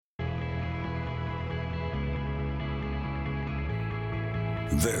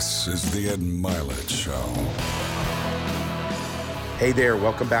This is the Ed Mylett Show. Hey there,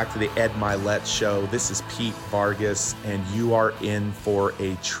 welcome back to the Ed Mylett Show. This is Pete Vargas, and you are in for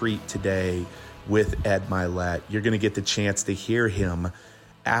a treat today with Ed Mylett. You're going to get the chance to hear him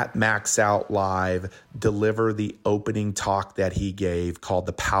at MaxOut Live deliver the opening talk that he gave called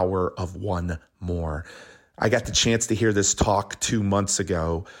The Power of One More. I got the chance to hear this talk 2 months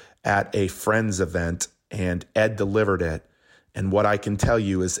ago at a friend's event, and Ed delivered it. And what I can tell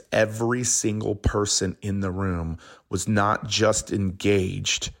you is every single person in the room was not just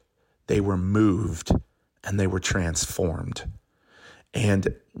engaged, they were moved and they were transformed.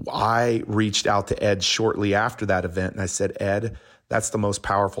 And I reached out to Ed shortly after that event and I said, Ed, that's the most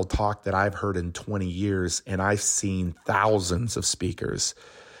powerful talk that I've heard in 20 years. And I've seen thousands of speakers.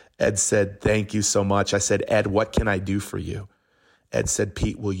 Ed said, thank you so much. I said, Ed, what can I do for you? Ed said,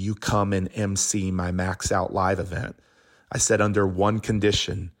 Pete, will you come and MC my MaxOut Live event? I said, under one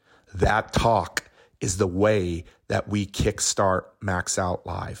condition, that talk is the way that we kickstart MaxOut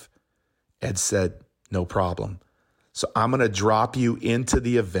Live. Ed said, no problem. So I'm going to drop you into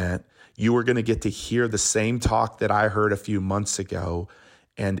the event. You are going to get to hear the same talk that I heard a few months ago,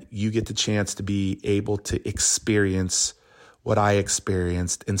 and you get the chance to be able to experience what I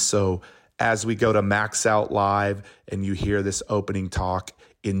experienced. And so as we go to MaxOut Live and you hear this opening talk,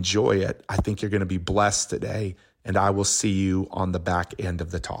 enjoy it. I think you're going to be blessed today. And I will see you on the back end of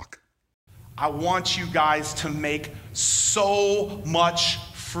the talk. I want you guys to make so much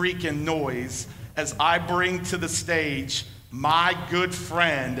freaking noise as I bring to the stage my good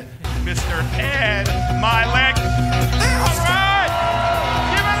friend, Mr. Ed Mylett. All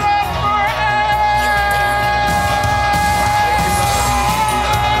right, give it up for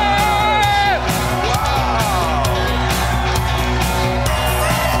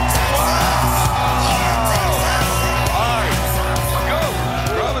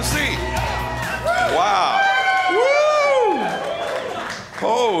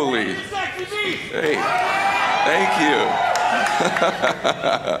Holy. Hey, thank you.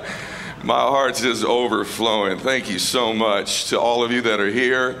 My heart's just overflowing. Thank you so much to all of you that are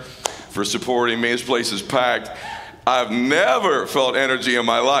here for supporting me. This place is packed. I've never felt energy in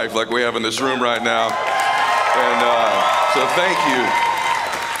my life like we have in this room right now. And so thank you.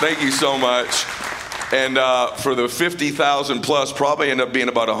 Thank you so much. And for the 50,000 plus, probably end up being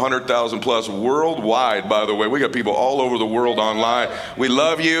about 100,000 plus worldwide, by the way. We got people all over the world online. We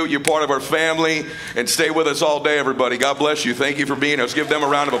love you. You're part of our family. And stay with us all day, everybody. God bless you. Thank you for being here. Let's give them a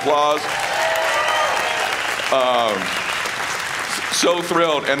round of applause. So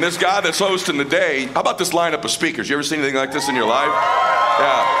thrilled. And this guy that's hosting the day, how about this lineup of speakers? You ever seen anything like this in your life?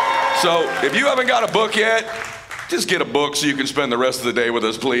 Yeah. So if you haven't got a book yet, just get a book so you can spend the rest of the day with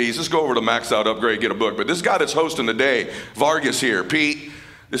us, please. Just go over to MaxOut Upgrade, get a book. But this guy that's hosting the day, Vargas here, Pete,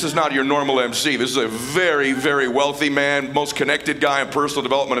 this is not your normal MC. This is a very, very wealthy man, most connected guy in personal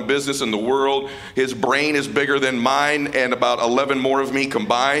development and business in the world. His brain is bigger than mine and about 11 more of me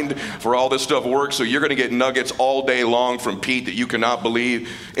combined for all this stuff works. So you're going to get nuggets all day long from Pete that you cannot believe,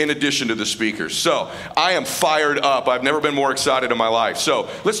 in addition to the speakers. So I am fired up. I've never been more excited in my life. So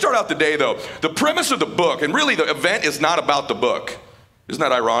let's start out the day, though. The premise of the book, and really the event is not about the book. Isn't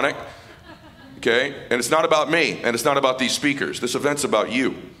that ironic? Okay? And it's not about me, and it's not about these speakers. This event's about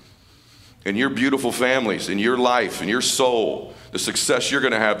you and your beautiful families and your life and your soul, the success you're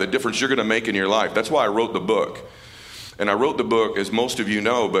going to have, the difference you're going to make in your life. That's why I wrote the book. And I wrote the book, as most of you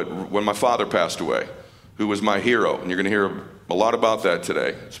know, but when my father passed away, who was my hero, and you're going to hear a lot about that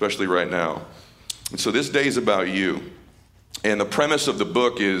today, especially right now. And so this day is about you. And the premise of the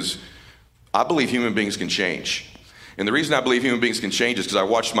book is, I believe human beings can change. And the reason I believe human beings can change is because I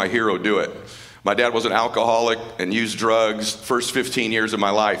watched my hero do it. My dad was an alcoholic and used drugs first 15 years of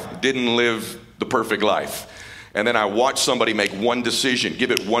my life. Didn't live the perfect life. And then I watched somebody make one decision, give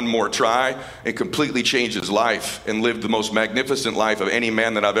it one more try, and completely change his life and live the most magnificent life of any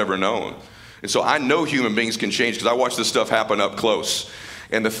man that I've ever known. And so I know human beings can change because I watched this stuff happen up close.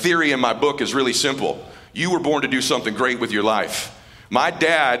 And the theory in my book is really simple. You were born to do something great with your life. My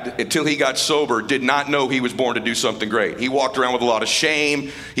dad, until he got sober, did not know he was born to do something great. He walked around with a lot of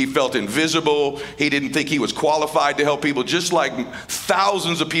shame. He felt invisible. He didn't think he was qualified to help people. Just like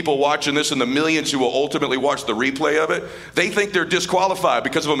thousands of people watching this and the millions who will ultimately watch the replay of it, they think they're disqualified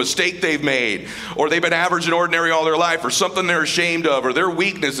because of a mistake they've made, or they've been average and ordinary all their life, or something they're ashamed of, or their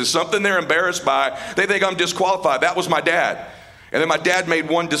weakness is something they're embarrassed by. They think I'm disqualified. That was my dad. And then my dad made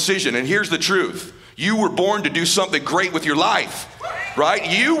one decision, and here's the truth. You were born to do something great with your life. right?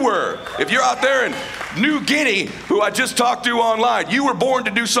 You were. If you're out there in New Guinea, who I just talked to online, you were born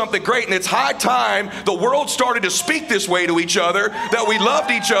to do something great, and it's high time the world started to speak this way to each other, that we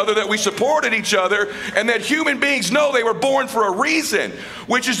loved each other, that we supported each other, and that human beings know they were born for a reason,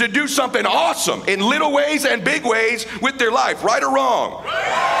 which is to do something awesome in little ways and big ways with their life, right or wrong.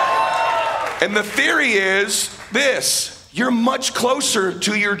 And the theory is this: you're much closer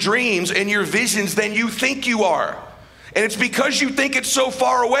to your dreams and your visions than you think you are. And it's because you think it's so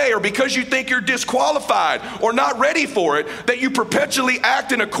far away, or because you think you're disqualified or not ready for it, that you perpetually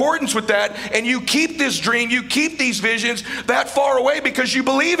act in accordance with that, and you keep this dream, you keep these visions that far away because you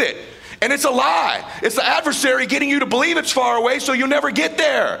believe it. And it's a lie. It's the adversary getting you to believe it's far away so you'll never get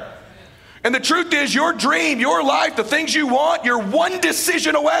there. And the truth is, your dream, your life, the things you want, you're one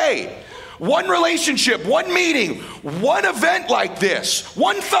decision away. One relationship, one meeting, one event like this,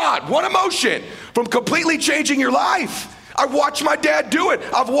 one thought, one emotion from completely changing your life. I watched my dad do it.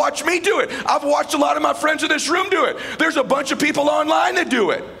 I've watched me do it. I've watched a lot of my friends in this room do it. There's a bunch of people online that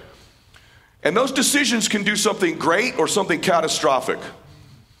do it. And those decisions can do something great or something catastrophic.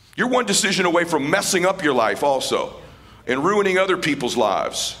 You're one decision away from messing up your life also and ruining other people's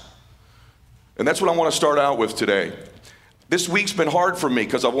lives. And that's what I want to start out with today. This week's been hard for me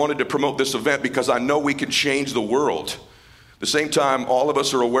because I wanted to promote this event because I know we can change the world. At the same time, all of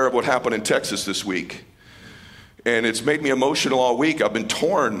us are aware of what happened in Texas this week. And it's made me emotional all week. I've been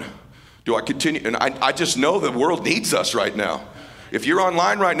torn. Do I continue? And I just know the world needs us right now. If you're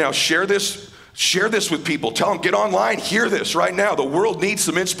online right now, share this with people. Tell them, get online, hear this right now. The world needs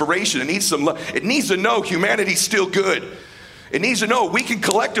some inspiration. It needs some love. It needs to know humanity's still good. It needs to know we can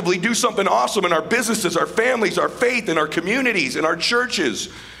collectively do something awesome in our businesses, our families, our faith, in our communities, in our churches.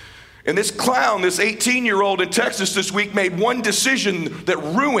 And this clown, this 18-year-old in Texas this week, made one decision that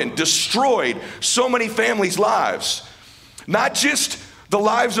ruined, destroyed so many families' lives. Not just the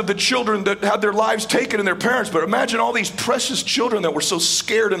lives of the children that had their lives taken and their parents, but imagine all these precious children that were so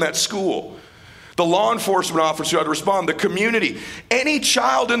scared in that school. The law enforcement officer who had to respond, the community, any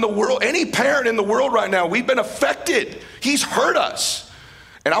child in the world, any parent in the world right now, we've been affected. He's hurt us.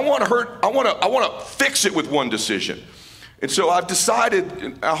 And I want to fix it with one decision. And so I've decided,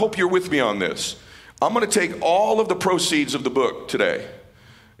 and I hope you're with me on this, I'm going to take all of the proceeds of the book today,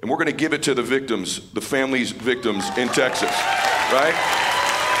 and we're going to give it to the victims, the families' victims in Texas, right?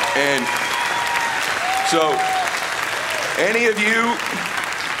 And so any of you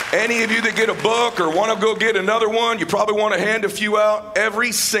that get a book or want to go get another one, you probably want to hand a few out.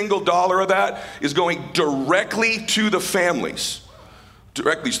 Every single dollar of that is going directly to the families,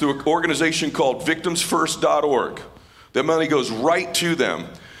 directly through an organization called victimsfirst.org. That money goes right to them.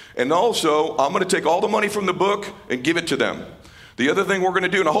 And also, I'm going to take all the money from the book and give it to them. The other thing we're going to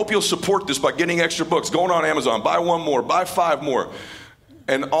do, and I hope you'll support this by getting extra books, going on Amazon, buy one more, buy 5 more.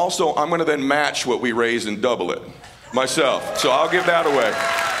 And also, I'm going to then match what we raise and double it myself. So I'll give that away.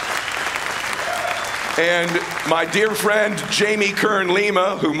 And my dear friend, Jamie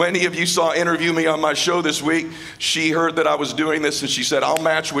Kern-Lima, who many of you saw interview me on my show this week, she heard that I was doing this and she said, I'll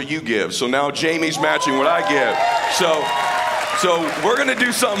match what you give. So now Jamie's matching what I give. So we're going to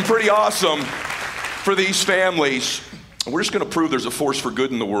do something pretty awesome for these families. We're just going to prove there's a force for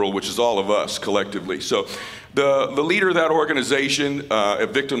good in the world, which is all of us collectively. So the leader of that organization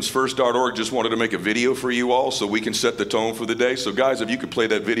at victimsfirst.org just wanted to make a video for you all so we can set the tone for the day. So guys, if you could play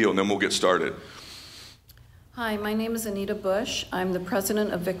that video and then we'll get started. Hi, my name is Anita Bush. I'm the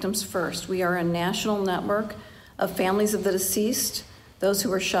president of Victims First. We are a national network of families of the deceased, those who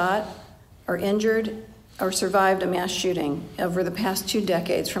were shot or injured or survived a mass shooting over the past 2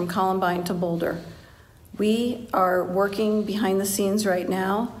 decades from Columbine to Boulder. We are working behind the scenes right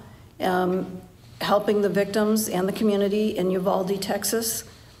now, helping the victims and the community in Uvalde, Texas,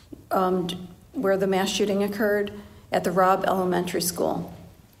 where the mass shooting occurred at the Robb Elementary School.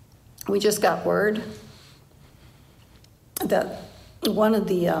 We just got word that one of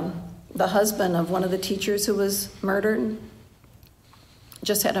the husband of one of the teachers who was murdered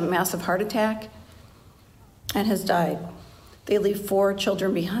just had a massive heart attack and has died. They leave 4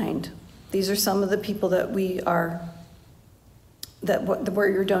 children behind. These are some of the people that where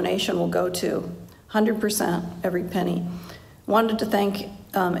your donation will go to, 100%, every penny. Wanted to thank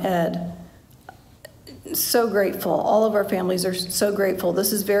Ed. So grateful. All of our families are so grateful.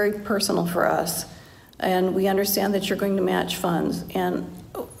 This is very personal for us. And we understand that you're going to match funds and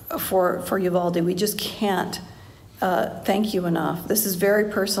for Uvalde. We just can't thank you enough. This is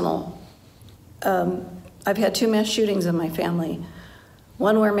very personal. I've had 2 mass shootings in my family.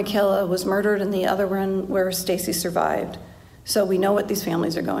 One where Michaela was murdered and the other one where Stacy survived. So we know what these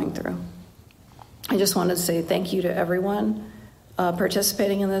families are going through. I just wanted to say thank you to everyone.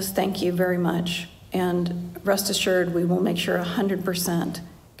 participating in this. Thank you very much. And rest assured, we will make sure 100%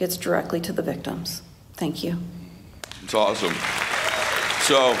 gets directly to the victims. Thank you. It's awesome.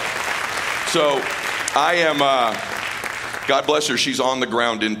 So I am, God bless her, she's on the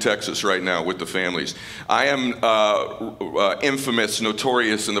ground in Texas right now with the families. I am infamous,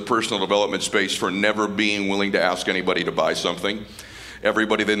 notorious in the personal development space for never being willing to ask anybody to buy something.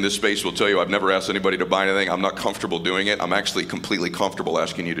 Everybody in this space will tell you I've never asked anybody to buy anything. I'm not comfortable doing it. I'm actually completely comfortable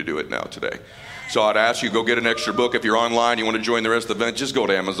asking you to do it now today. So I'd ask you, go get an extra book. If you're online, you want to join the rest of the event, just go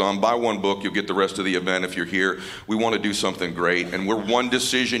to Amazon, buy one book, you'll get the rest of the event if you're here. We want to do something great, and we're one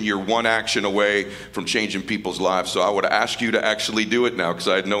decision, you're one action away from changing people's lives. So I would ask you to actually do it now, because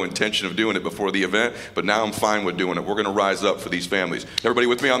I had no intention of doing it before the event, but now I'm fine with doing it. We're going to rise up for these families. Everybody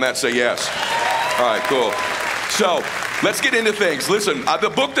with me on that? Say yes. All right, cool. So let's get into things. Listen, the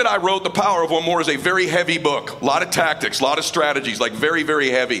book that I wrote, The Power of One More, is a very heavy book. A lot of tactics, a lot of strategies, like very, very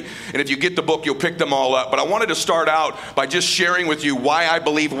heavy. And if you get the book, you'll pick them all up. But I wanted to start out by just sharing with you why I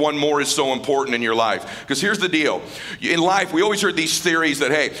believe one more is so important in your life. Because here's the deal. In life, we always heard these theories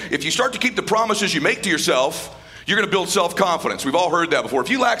that, hey, if you start to keep the promises you make to yourself, you're going to build self-confidence. We've all heard that before. If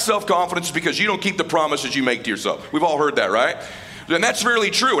you lack self-confidence, it's because you don't keep the promises you make to yourself. We've all heard that, right? And that's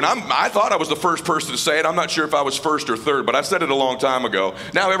really true. And I thought I was the first person to say it. I'm not sure if I was first or third, but I said it a long time ago.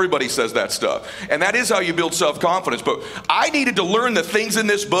 Now everybody says that stuff. And that is how you build self-confidence. But I needed to learn the things in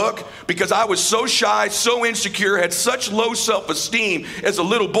this book because I was so shy, so insecure, had such low self-esteem as a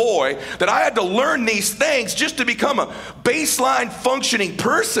little boy that I had to learn these things just to become a baseline functioning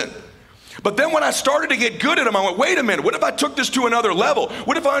person. But then when I started to get good at them, I went, wait a minute, what if I took this to another level?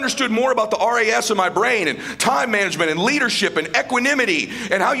 What if I understood more about the RAS in my brain and time management and leadership and equanimity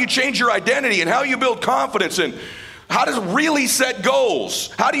and how you change your identity and how you build confidence and how to really set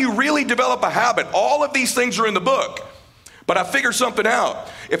goals? How do you really develop a habit? All of these things are in the book. But I figured something out.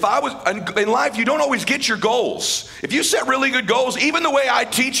 In life, you don't always get your goals. If you set really good goals, even the way I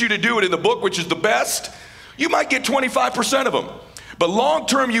teach you to do it in the book, which is the best, you might get 25% of them. But long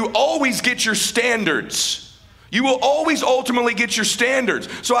term, you always get your standards. You will always ultimately get your standards.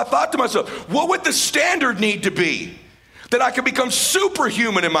 So I thought to myself, what would the standard need to be that I could become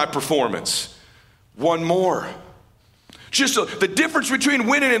superhuman in my performance? One more. Just the difference between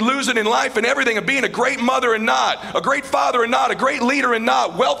winning and losing in life and everything, and being a great mother and not, a great father and not, a great leader and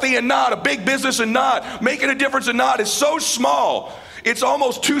not, wealthy and not, a big business and not, making a difference and not, is so small. It's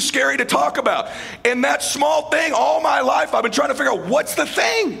almost too scary to talk about. And that small thing, all my life, I've been trying to figure out, what's the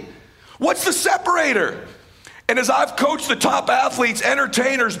thing? What's the separator? And as I've coached the top athletes,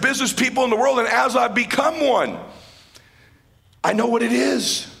 entertainers, business people in the world, and as I've become one, I know what it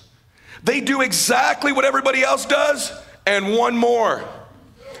is. They do exactly what everybody else does, and one more.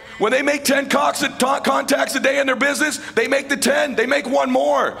 When they make 10 contacts a day in their business, they make the 10, they make one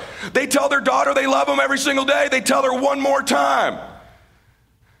more. They tell their daughter they love them every single day, they tell her one more time.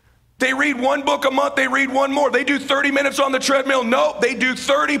 They read one book a month, they read one more. They do 30 minutes on the treadmill. Nope, they do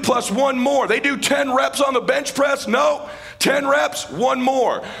 30 plus one more. They do 10 reps on the bench press. Nope, 10 reps, one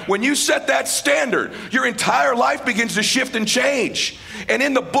more. When you set that standard, your entire life begins to shift and change. And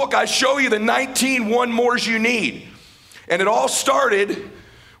in the book, I show you the 19 one mores you need. And it all started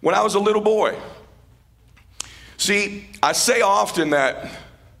when I was a little boy. See, I say often that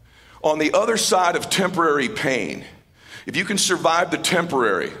on the other side of temporary pain, if you can survive the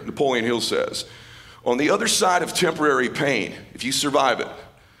temporary, Napoleon Hill says, on the other side of temporary pain, if you survive it,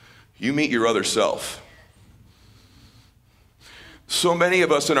 you meet your other self. So many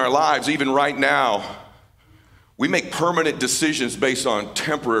of us in our lives, even right now, we make permanent decisions based on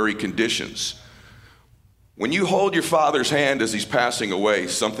temporary conditions. When you hold your father's hand as he's passing away,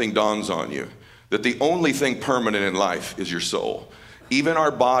 something dawns on you, that the only thing permanent in life is your soul. Even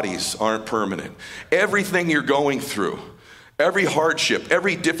our bodies aren't permanent. Everything you're going through, every hardship,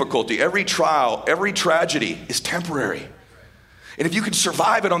 every difficulty, every trial, every tragedy is temporary. And if you can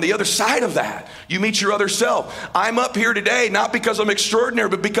survive it on the other side of that, you meet your other self. I'm up here today not because I'm extraordinary,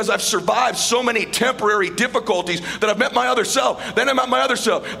 but because I've survived so many temporary difficulties that I've met my other self. Then I met my other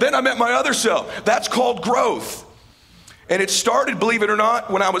self. Then I met my other self. That's called growth. And it started, believe it or not,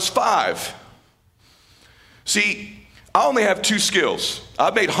 when I was 5. See, I only have 2 skills.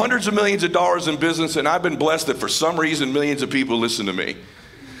 I've made hundreds of millions of dollars in business, and I've been blessed that for some reason millions of people listen to me.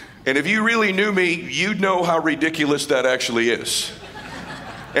 And if you really knew me, you'd know how ridiculous that actually is.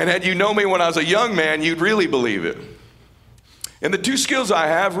 And had you known me when I was a young man, you'd really believe it. And the 2 skills I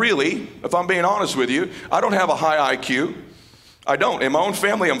have, really, if I'm being honest with you, I don't have a high IQ. I don't. In my own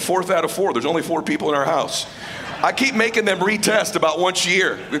family, I'm 4th out of 4. There's only 4 people in our house. I keep making them retest about once a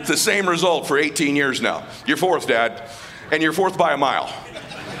year. It's the same result for 18 years now. You're 4th, Dad. and you're fourth by a mile.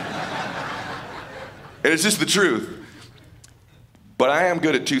 And it's just the truth. But I am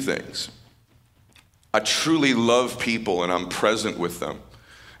good at two things. I truly love people and I'm present with them.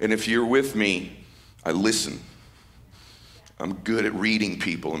 And if you're with me, I listen. I'm good at reading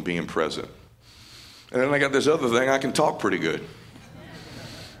people and being present. And then I got this other thing, I can talk pretty good.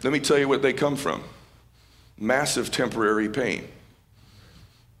 Let me tell you what they come from. Massive temporary pain.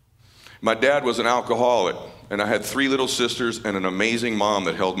 My dad was an alcoholic, and I had 3 little sisters and an amazing mom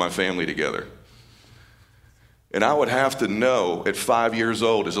that held my family together. And I would have to know at 5 years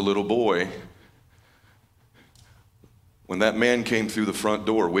old as a little boy, when that man came through the front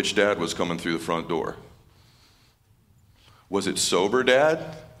door, which dad was coming through the front door? Was it sober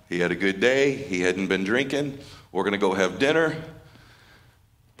dad? He had a good day, he hadn't been drinking, we're gonna go have dinner,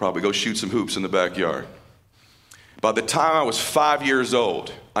 probably go shoot some hoops in the backyard. By the time I was 5 years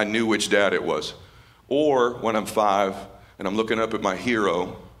old, I knew which dad it was. Or when I'm 5 and I'm looking up at my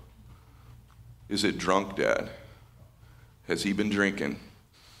hero, is it drunk dad? Has he been drinking?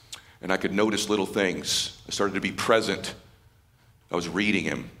 And I could notice little things. I started to be present. I was reading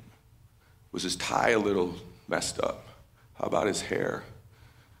him. Was his tie a little messed up? How about his hair?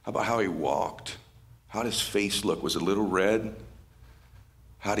 How about how he walked? How did his face look? Was it a little red?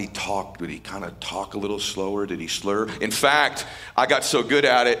 How did he talk? Did he kind of talk a little slower? Did he slur? In fact, I got so good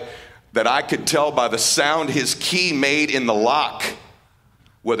at it that I could tell by the sound his key made in the lock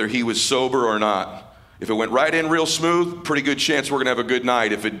whether he was sober or not. If it went right in real smooth, pretty good chance we're gonna have a good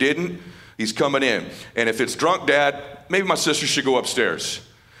night. If it didn't, he's coming in. And if it's drunk dad, maybe my sister should go upstairs.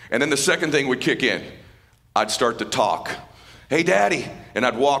 And then the second thing would kick in. I'd start to talk. Hey daddy, and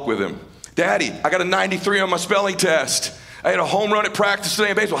I'd walk with him. Daddy, I got a 93 on my spelling test. I had a home run at practice today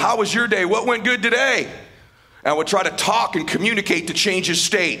in baseball. How was your day? What went good today? And I would try to talk and communicate to change his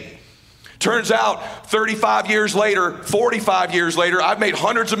state. Turns out 35 years later, 45 years later, I've made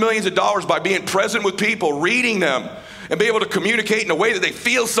hundreds of millions of dollars by being present with people, reading them, and be able to communicate in a way that they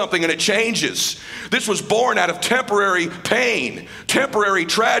feel something and it changes. This was born out of temporary pain, temporary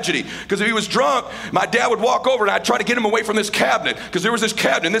tragedy. Because if he was drunk, my dad would walk over and I'd try to get him away from this cabinet, because there was this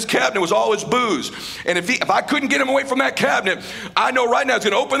cabinet, and this cabinet was all his booze. And if I couldn't get him away from that cabinet, I know right now he's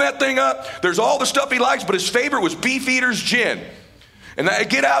going to open that thing up. There's all the stuff he likes, but his favorite was Beefeater's gin. And I'd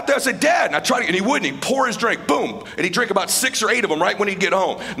get out there, I said, Dad, and I'd try to, and he wouldn't. He'd pour his drink, boom, and he'd drink about 6 or 8 of them right when he'd get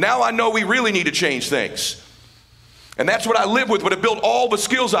home. Now I know we really need to change things. And that's what I live with, but it built all the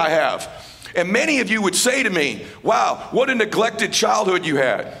skills I have. And many of you would say to me, wow, what a neglected childhood you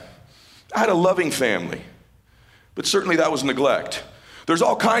had. I had a loving family, but certainly that was neglect. There's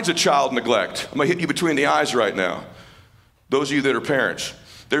all kinds of child neglect. I'm gonna hit you between the eyes right now. Those of you that are parents.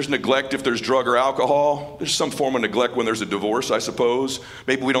 There's neglect if there's drug or alcohol. There's some form of neglect when there's a divorce, I suppose.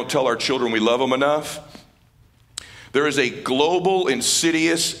 Maybe we don't tell our children we love them enough. There is a global,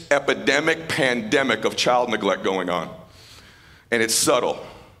 insidious, epidemic, pandemic of child neglect going on. And it's subtle.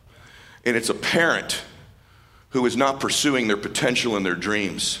 And it's a parent who is not pursuing their potential and their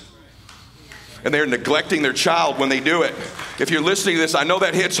dreams. And they're neglecting their child when they do it. If you're listening to this, I know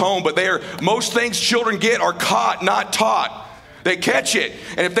that hits home, but most things children get are caught, not taught. They catch it.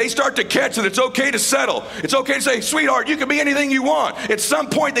 And if they start to catch it, it's okay to settle. It's okay to say, sweetheart, you can be anything you want. At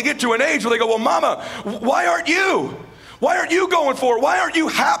some point, they get to an age where they go, well, mama, why aren't you? Why aren't you going for it? Why aren't you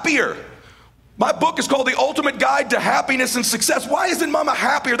happier? My book is called The Ultimate Guide to Happiness and Success. Why isn't mama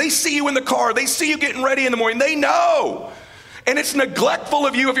happier? They see you in the car. They see you getting ready in the morning. They know. And it's neglectful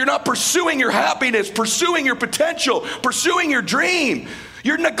of you if you're not pursuing your happiness, pursuing your potential, pursuing your dream.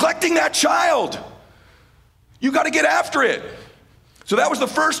 You're neglecting that child. You got to get after it. So that was the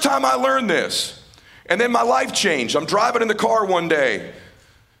first time I learned this. And then my life changed. I'm driving in the car one day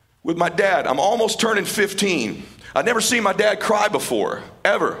with my dad. I'm almost turning 15. I'd never seen my dad cry before,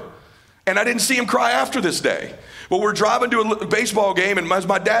 ever. And I didn't see him cry after this day. Well, we're driving to a baseball game, and as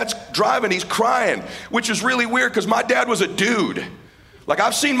my dad's driving, he's crying, which is really weird because my dad was a dude. Like,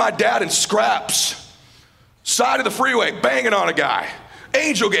 I've seen my dad in scraps, side of the freeway, banging on a guy,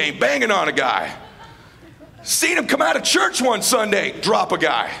 Angel game, banging on a guy. Seen him come out of church one Sunday, drop a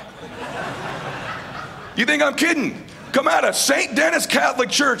guy. You think I'm kidding? Come out of St. Dennis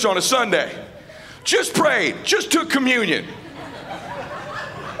Catholic Church on a Sunday. Just prayed, just took communion.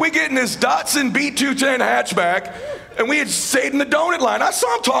 We get in this Datsun B210 hatchback, and we had stayed in the donut line. I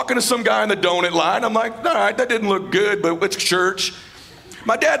saw him talking to some guy in the donut line. I'm like, all right, that didn't look good, but it's church.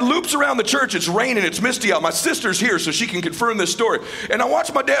 My dad loops around the church. It's raining. It's misty out. My sister's here, so she can confirm this story. And I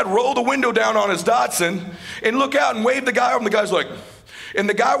watch my dad roll the window down on his Datsun and look out and wave the guy over. And the guy's like, and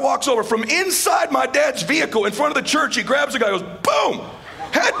the guy walks over from inside my dad's vehicle in front of the church. He grabs the guy and goes, boom.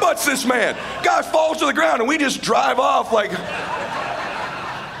 headbutts this man. Guy falls to the ground, and we just drive off like,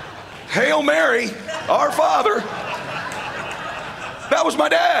 Hail Mary, our Father. That was my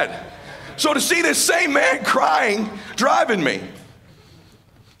dad. So to see this same man crying, driving me.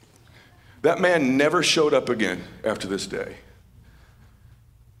 That man never showed up again after this day.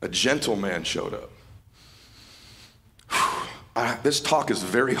 A gentle man showed up. This talk is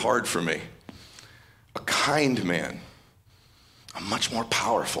very hard for me. A kind man, a much more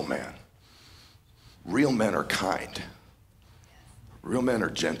powerful man. Real men are kind. Real men are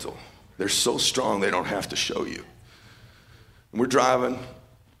gentle. They're so strong they don't have to show you. And we're driving,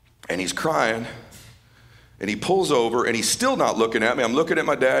 and he's crying, and he pulls over, and he's still not looking at me. I'm looking at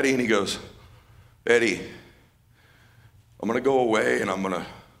my daddy, and he goes, Eddie, I'm going to go away, and I'm going to,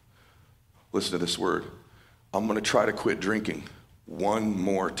 listen to this word, I'm going to try to quit drinking one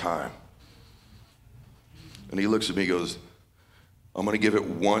more time. And he looks at me and goes, I'm going to give it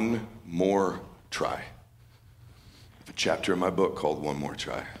one more try. I have a chapter in my book called One More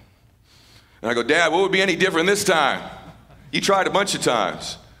Try. And I go, Dad, what would be any different this time? You tried a bunch of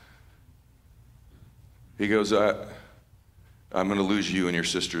times. He goes, I'm going to lose you and your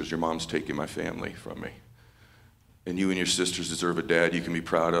sisters. Your mom's taking my family from me. And you and your sisters deserve a dad you can be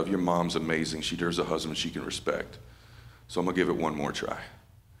proud of. Your mom's amazing. She deserves a husband she can respect. So I'm going to give it one more try.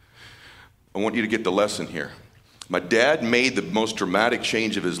 I want you to get the lesson here. My dad made the most dramatic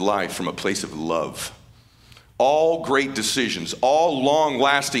change of his life from a place of love. All great decisions, all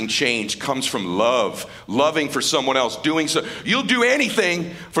long-lasting change comes from love, loving for someone else, doing so. You'll do anything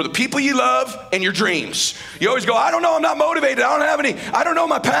for the people you love and your dreams. You always go, I don't know, I'm not motivated, I don't know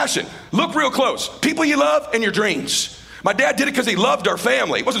my passion. Look real close. People you love and your dreams. My dad did it because he loved our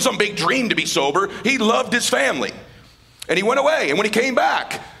family. It wasn't some big dream to be sober. He loved his family. And he went away, and when he came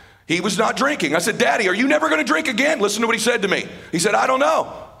back, he was not drinking. I said, Daddy, are you never going to drink again? Listen to what he said to me. He said, I don't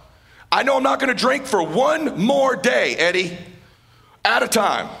know. I know I'm not going to drink for one more day, Eddie, at a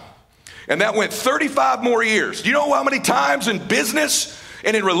time. And that went 35 more years. Do you know how many times in business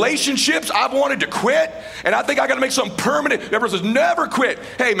and in relationships I've wanted to quit? And I think I got to make something permanent. Everyone says, never quit.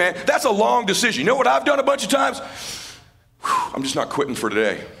 Hey, man, that's a long decision. You know what I've done a bunch of times? I'm just not quitting for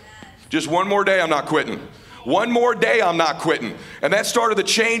today. Just one more day, I'm not quitting. One more day, I'm not quitting. And that started the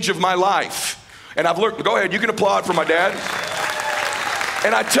change of my life. And I've learned, go ahead, you can applaud for my dad.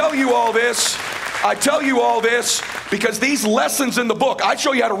 And I tell you all this because these lessons in the book, I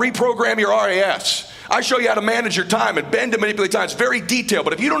show you how to reprogram your RAS. I show you how to manage your time and bend and manipulate time. It's very detailed,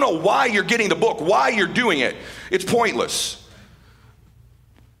 but if you don't know why you're getting the book, why you're doing it, it's pointless.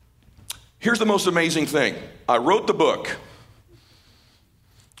 Here's the most amazing thing. I wrote the book.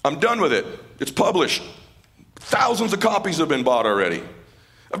 I'm done with it. It's published. Thousands of copies have been bought already.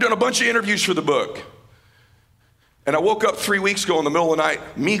 I've done a bunch of interviews for the book. And I woke up 3 weeks ago in the middle of the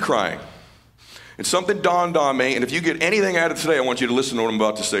night, me crying. And something dawned on me, and if you get anything out of today, I want you to listen to what I'm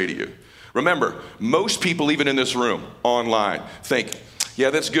about to say to you. Remember, most people, even in this room, online, think,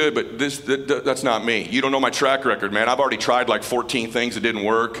 yeah, that's good, but that's not me. You don't know my track record, man. I've already tried like 14 things that didn't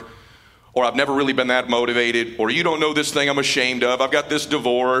work. Or I've never really been that motivated. Or you don't know this thing I'm ashamed of. I've got this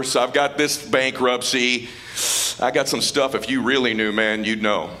divorce. I've got this bankruptcy. I got some stuff, if you really knew, man, you'd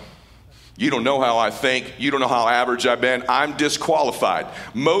know. You don't know how I think. You don't know how average I've been. I'm disqualified.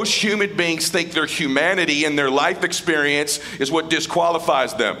 Most human beings think their humanity and their life experience is what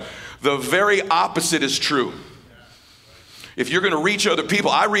disqualifies them. The very opposite is true. If you're going to reach other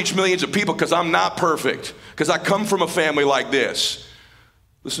people, I reach millions of people because I'm not perfect, because I come from a family like this.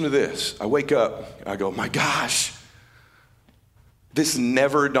 Listen to this. I wake up, I go, my gosh, this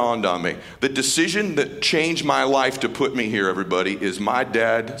never dawned on me. The decision that changed my life to put me here, everybody, is my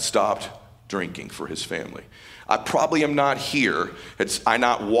dad stopped drinking for his family. I probably am not here had I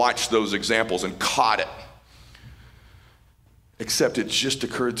not watched those examples and caught it. Except it just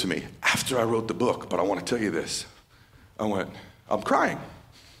occurred to me after I wrote the book, but I want to tell you this. I'm crying.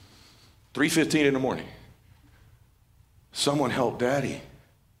 3:15 in the morning. Someone help Daddy.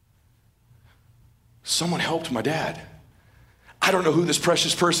 Someone helped my dad. I don't know who this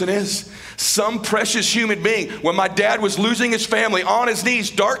precious person is. Some precious human being. When my dad was losing his family on his knees,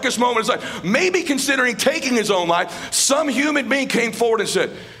 darkest moment of his life, maybe considering taking his own life, some human being came forward and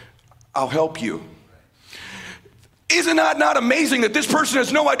said, I'll help you. Isn't that not amazing that this person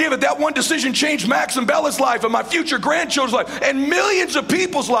has no idea that one decision changed Max and Bella's life and my future grandchildren's life and millions of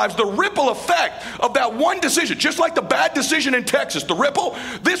people's lives? The ripple effect of that one decision, just like the bad decision in Texas,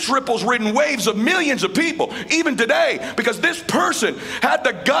 this ripple's ridden waves of millions of people, even today, because this person had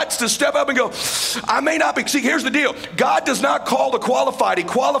the guts to step up and go, I may not be. See, here's the deal. God does not call the qualified. He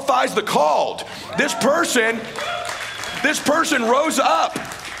qualifies the called. This person This person rose up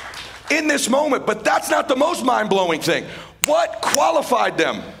in this moment, but that's not the most mind-blowing thing. What qualified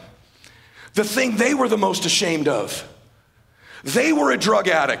them? The thing they were the most ashamed of. They were a drug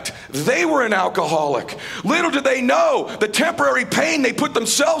addict. They were an alcoholic. Little did they know the temporary pain they put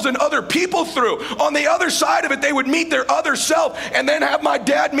themselves and other people through. On the other side of it, they would meet their other self and then have my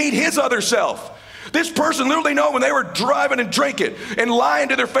dad meet his other self. This person, little they know, when they were driving and drinking and lying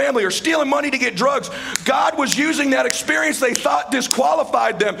to their family or stealing money to get drugs, God was using that experience they thought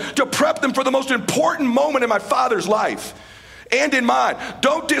disqualified them to prep them for the most important moment in my father's life. And in mine.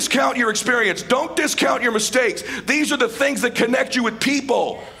 Don't discount your experience. Don't discount your mistakes. These are the things that connect you with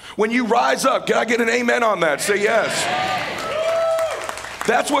people. When you rise up, can I get an amen on that? Say yes.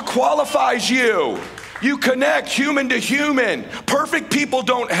 That's what qualifies you. You connect human to human. Perfect people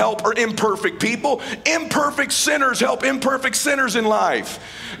don't help or imperfect people. Imperfect sinners help imperfect sinners in life.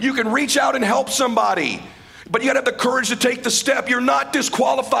 You can reach out and help somebody. But you gotta have the courage to take the step. You're not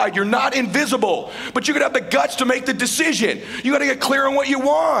disqualified. You're not invisible. But you gotta have the guts to make the decision. You gotta get clear on what you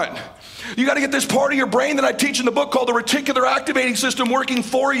want. You gotta get this part of your brain that I teach in the book called the reticular activating system working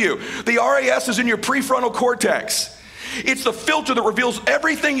for you. The RAS is in your prefrontal cortex. It's the filter that reveals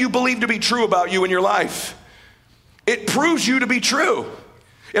everything you believe to be true about you in your life. It proves you to be true.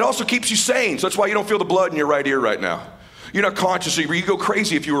 It also keeps you sane. So that's why you don't feel the blood in your right ear right now. You're not conscious, you go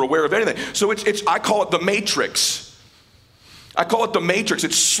crazy if you were aware of anything. So I call it the matrix. I call it the matrix.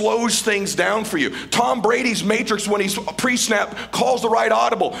 It slows things down for you. Tom Brady's matrix, when he's pre-snap, calls the right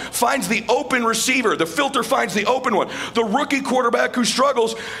audible, finds the open receiver. The filter finds the open one. The rookie quarterback who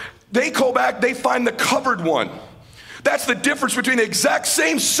struggles, they call back, they find the covered one. That's the difference between the exact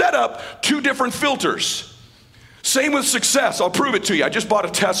same setup, two different filters. Same with success. I'll prove it to you. I just bought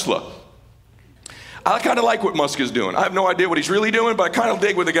a Tesla. I kind of like what Musk is doing. I have no idea what he's really doing, but I kind of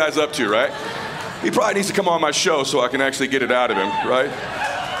dig what the guy's up to, right? He probably needs to come on my show so I can actually get it out of him, right?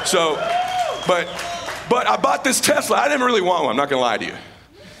 So, but I bought this Tesla. I didn't really want one, I'm not gonna lie to you.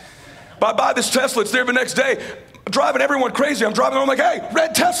 But I bought this Tesla, it's there the next day. I'm driving everyone crazy. I'm driving, I'm like, hey,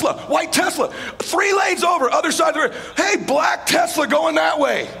 red Tesla, white Tesla, 3 lanes over, other side of the road. Hey, black Tesla going that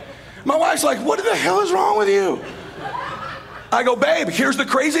way. My wife's like, what the hell is wrong with you? I go, babe, here's the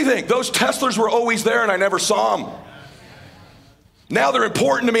crazy thing. Those Teslas were always there and I never saw them. Now they're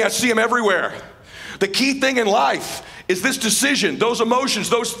important to me. I see them everywhere. The key thing in life is this decision, those emotions,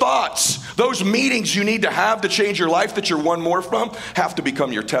 those thoughts, those meetings you need to have to change your life that you're one more from have to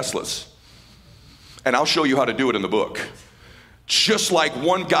become your Teslas. And I'll show you how to do it in the book. Just like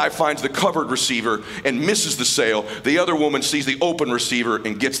one guy finds the covered receiver and misses the sale, the other woman sees the open receiver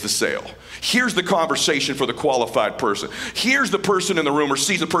and gets the sale. Here's the conversation for the qualified person. Here's the person in the room or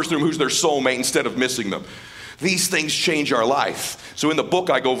sees the person in the room who's their soulmate instead of missing them. These things change our life. So in the book,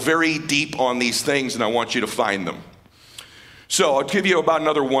 I go very deep on these things and I want you to find them. So I'll give you about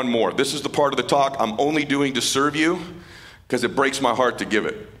another one more. This is the part of the talk I'm only doing to serve you because it breaks my heart to give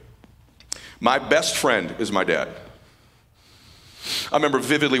it. My best friend is my dad. I remember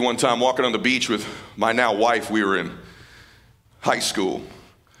vividly one time walking on the beach with my now wife. We were in high school.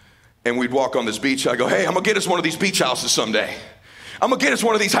 And we'd walk on this beach. I go, hey, I'm going to get us one of these beach houses someday. I'm going to get us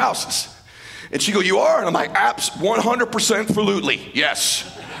one of these houses. And she go, you are? And I'm like, 100%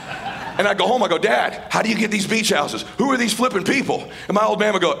 yes. And I go home, I go, Dad, how do you get these beach houses? Who are these flipping people? And my old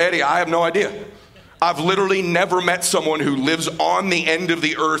man would go, Eddie, I have no idea. I've literally never met someone who lives on the end of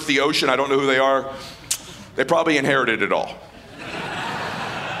the earth, the ocean. I don't know who they are. They probably inherited it all.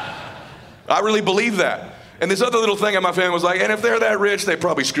 I really believe that. And this other little thing in my family was like, and if they're that rich, they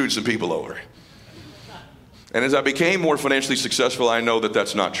probably screwed some people over. And as I became more financially successful, I know that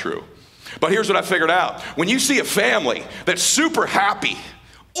that's not true. But here's what I figured out. When you see a family that's super happy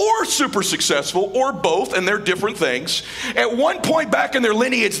or super successful or both, and they're different things, at one point back in their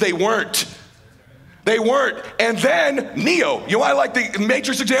lineage, they weren't. They weren't. And then Neo, you know why I like the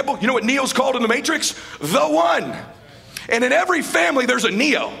Matrix example? You know what Neo's called in the Matrix? The one. And in every family, there's a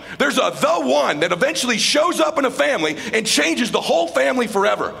Neo. There's a the one that eventually shows up in a family and changes the whole family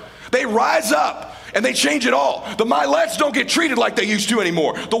forever. They rise up and they change it all. The Myletts don't get treated like they used to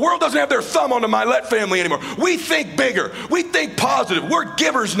anymore. The world doesn't have their thumb on the Mylett family anymore. We think bigger. We think positive. We're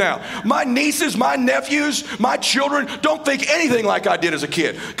givers now. My nieces, my nephews, my children don't think anything like I did as a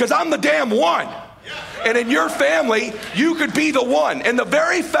kid because I'm the damn one. And in your family, you could be the one. And the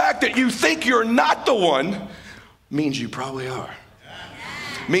very fact that you think you're not the one means you probably are.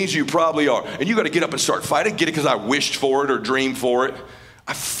 Means you probably are. And you got to get up and start fighting. Get it because I wished for it or dreamed for it.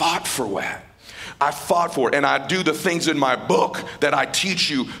 I fought for that. I fought for it, and I do the things in my book that I teach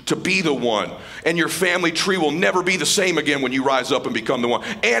you to be the one. And your family tree will never be the same again when you rise up and become the one.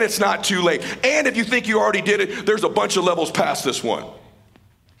 And it's not too late. And if you think you already did it, there's a bunch of levels past this one.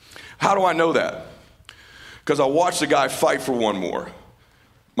 How do I know that? Because I watched the guy fight for one more.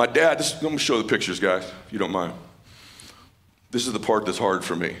 My dad, I'm going to show the pictures, guys, if you don't mind. This is the part that's hard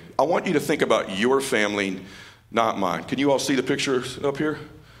for me. I want you to think about your family, not mine. Can you all see the pictures up here?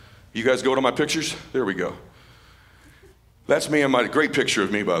 You guys go to my pictures? There we go. That's me and my great picture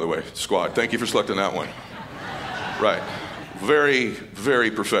of me, by the way, squad. Thank you for selecting that one. Right. Very,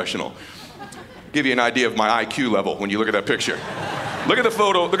 very professional. Give you an idea of my IQ level when you look at that picture. Look at the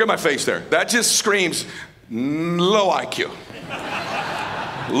photo. Look at my face there. That just screams low IQ.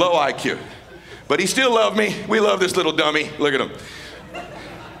 Low IQ. But he still loved me. We love this little dummy. Look at him.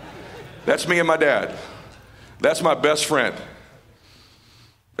 That's me and my dad. That's my best friend.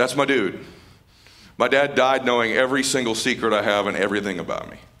 That's my dude. My dad died knowing every single secret I have and everything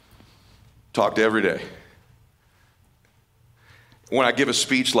about me. Talked every day. When I give a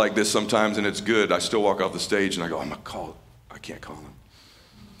speech like this sometimes and it's good, I still walk off the stage and I go, I'm going to call it. I can't call him.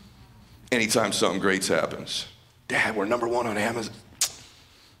 Anytime something great happens. Dad, we're number 1 on Amazon.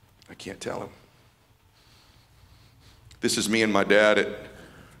 I can't tell him. This is me and my dad at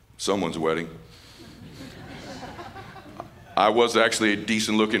someone's wedding. I was actually a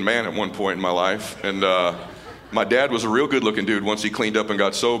decent looking man at one point in my life. And my dad was a real good looking dude once he cleaned up and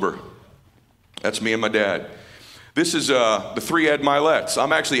got sober. That's me and my dad. This is the 3 Ed Myletts.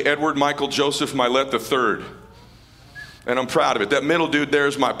 I'm actually Edward Michael Joseph Mylett III. And I'm proud of it. That middle dude there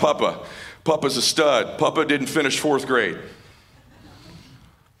is my papa. Papa's a stud. Papa didn't finish 4th grade.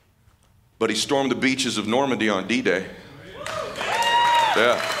 But he stormed the beaches of Normandy on D-Day.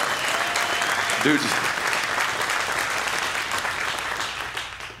 Yeah. Dude,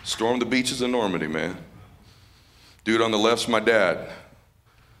 stormed the beaches of Normandy, man. Dude on the left's my dad.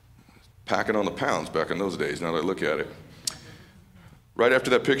 Packing on the pounds back in those days, now that I look at it. Right after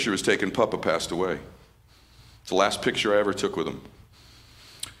that picture was taken, Papa passed away. It's the last picture I ever took with him.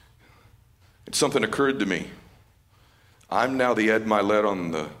 And something occurred to me. I'm now the Ed Mylett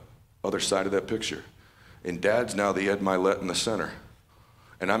on the other side of that picture. And Dad's now the Ed Mylett in the center.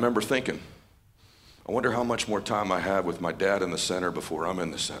 And I remember thinking, I wonder how much more time I have with my dad in the center before I'm in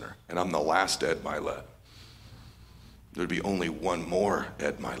the center. And I'm the last Ed Mylett. There'd be only one more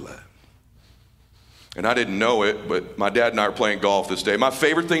Ed Mylett. And I didn't know it, but my dad and I are playing golf this day. My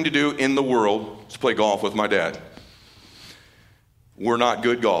favorite thing to do in the world is play golf with my dad. We're not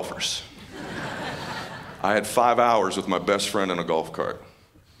good golfers. I had 5 hours with my best friend in a golf cart.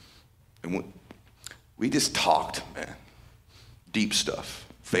 And we just talked, man. Deep stuff.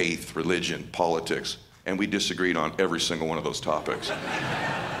 Faith, religion, politics. And we disagreed on every single one of those topics.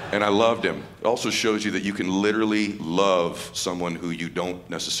 And I loved him. It also shows you that you can literally love someone who you don't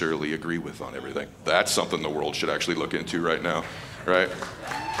necessarily agree with on everything. That's something the world should actually look into right now, right?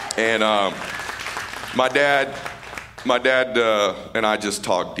 And my dad and I just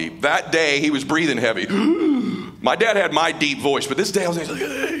talked deep. That day, he was breathing heavy. My dad had my deep voice, but this day I was like,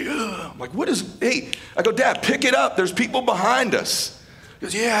 hey, I'm like, what is, hey, I go, Dad, pick it up. There's people behind us. He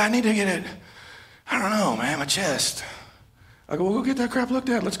goes, yeah, I need to get it. I don't know, man, my chest. I go, well, go get that crap looked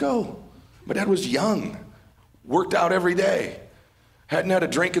at. Let's go. My dad was young, worked out every day, hadn't had a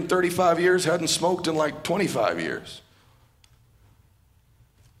drink in 35 years, hadn't smoked in like 25 years.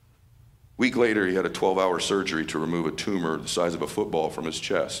 A week later, he had a 12-hour surgery to remove a tumor the size of a football from his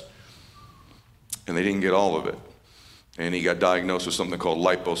chest. And they didn't get all of it. And he got diagnosed with something called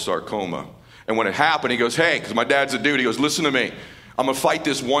liposarcoma. And when it happened, he goes, hey, because my dad's a dude, he goes, listen to me. I'm going to fight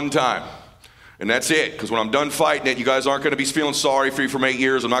this one time. And that's it, because when I'm done fighting it, you guys aren't going to be feeling sorry for you for 8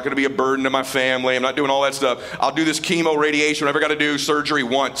 years. I'm not going to be a burden to my family. I'm not doing all that stuff. I'll do this chemo, radiation, whatever I got to do, surgery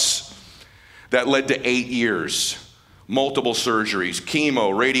once. That led to 8 years. Multiple surgeries,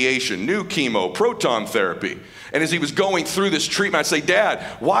 chemo, radiation, new chemo, proton therapy. And as he was going through this treatment, I'd say, Dad,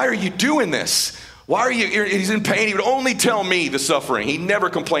 why are you doing this? Why are you, he's in pain. He would only tell me the suffering. He never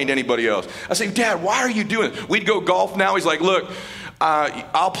complained to anybody else. I say, Dad, why are you doing it? We'd go golf now. He's like, look,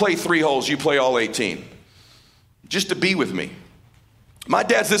 I'll play 3 holes, you play all 18. Just to be with me. My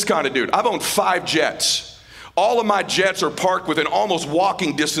dad's this kind of dude. I've owned 5 jets. All of my jets are parked within almost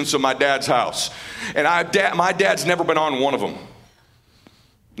walking distance of my dad's house. And my dad's never been on one of them.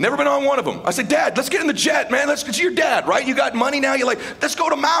 Never been on one of them. I said, Dad, let's get in the jet, man. It's your dad, right? You got money now. You're like, let's go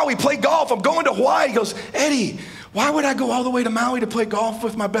to Maui, play golf. I'm going to Hawaii. He goes, Eddie, why would I go all the way to Maui to play golf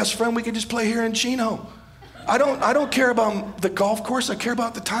with my best friend? We could just play here in Chino. I don't care about the golf course. I care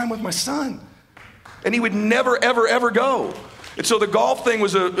about the time with my son. And he would never, ever, ever go. And so the golf thing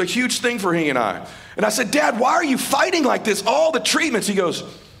was a huge thing for he and I. And I said, Dad, why are you fighting like this? All the treatments. He goes,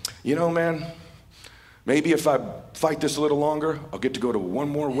 you know, man, maybe if I fight this a little longer, I'll get to go to one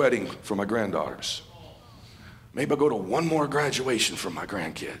more wedding for my granddaughters. Maybe I'll go to one more graduation for my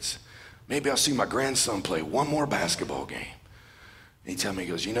grandkids. Maybe I'll see my grandson play one more basketball game. And he told me, he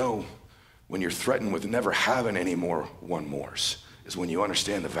goes, you know, when you're threatened with never having any more one-mores is when you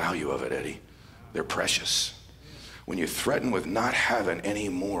understand the value of it, Eddie. They're precious. When you're threatened with not having any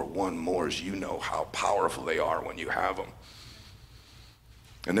more one-mores, you know how powerful they are when you have them.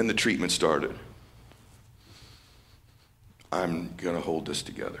 And then the treatment started. I'm going to hold this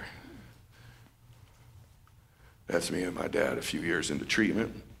together. That's me and my dad a few years into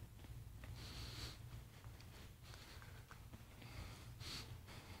treatment.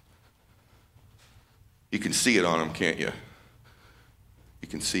 You can see it on him, can't you? You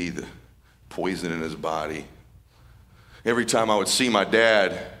can see the poison in his body. Every time I would see my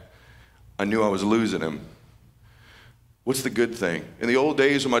dad, I knew I was losing him. What's the good thing? In the old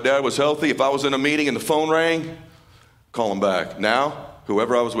days when my dad was healthy, if I was in a meeting and the phone rang, call him back. Now,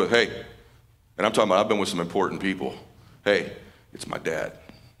 whoever I was with, hey, and I'm talking about I've been with some important people. Hey, it's my dad.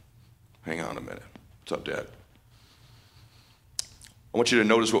 Hang on a minute. What's up, Dad? I want you to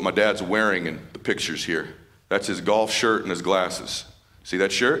notice what my dad's wearing in the pictures here. That's his golf shirt and his glasses. See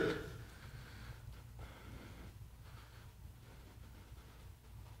that shirt?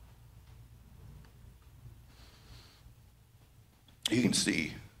 You can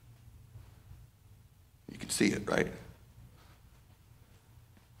see it, right?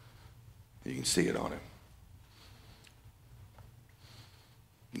 You can see it on him.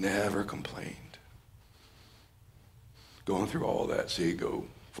 Never complained. Going through all that so he'd go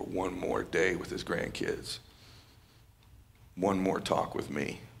for one more day with his grandkids. One more talk with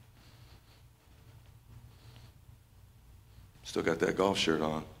me. Still got that golf shirt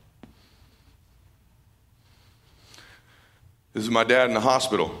on. This is my dad in the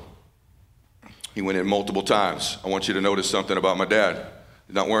hospital. He went in multiple times. I want you to notice something about my dad.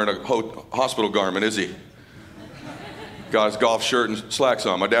 He's not wearing a hospital garment, is he? Got his golf shirt and slacks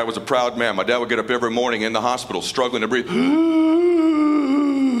on. My dad was a proud man. My dad would get up every morning in the hospital struggling to breathe.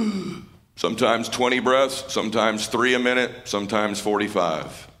 Sometimes 20 breaths, sometimes 3 a minute, sometimes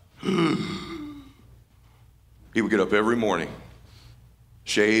 45. He would get up every morning,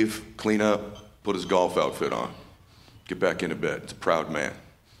 shave, clean up, put his golf outfit on, get back into bed. It's a proud man.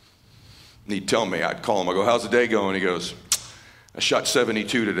 And he'd tell me, I'd call him, I go, how's the day going? He goes, I shot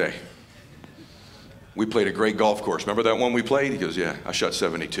 72 today. We played a great golf course. Remember that one we played? He goes, yeah, I shot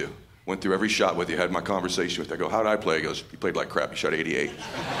 72. Went through every shot with you, had my conversation with you. I go, how did I play? He goes, you played like crap, you shot 88.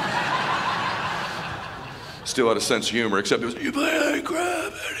 Still had a sense of humor, except it was, you play like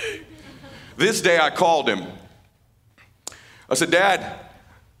crap, Eddie. This day I called him. I said, Dad,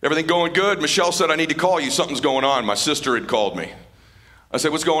 everything going good? Michelle said I need to call you, something's going on. My sister had called me. I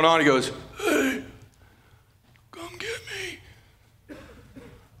said, what's going on? He goes, hey, come get me.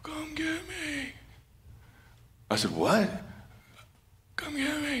 Come get me. I said, what? Come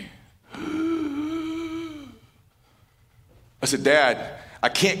get me. I said, Dad, I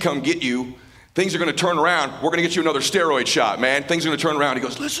can't come get you. Things are going to turn around. We're going to get you another steroid shot, man. Things are going to turn around. He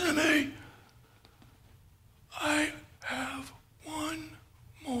goes, listen to me. I have one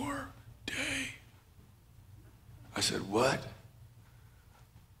more day. I said, what?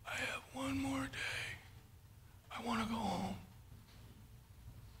 I have one more day. I want to go home.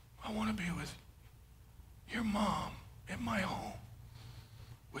 I want to be with your mom at my home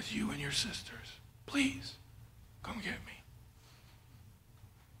with you and your sisters. Please, come get me.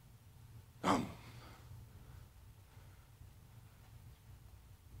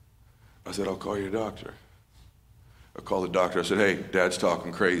 I said, I'll call your doctor. I called the doctor. I said, hey, Dad's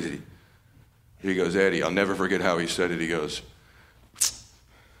talking crazy. He goes, Eddie, I'll never forget how he said it. He goes,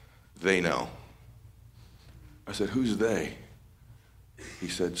 they know. I said, who's they? He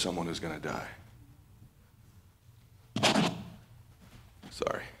said, someone is going to die.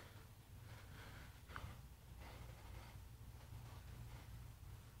 Sorry.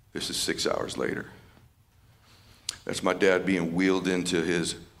 This is 6 hours later. That's my dad being wheeled into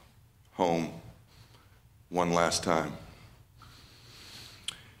his home one last time.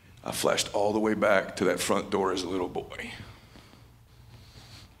 I flashed all the way back to that front door as a little boy,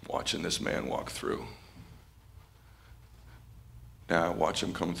 watching this man walk through. Now I watch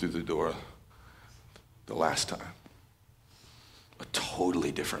him come through the door the last time. A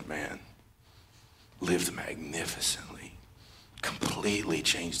totally different man. Lived magnificently. Completely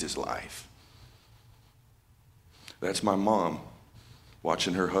changed his life. That's my mom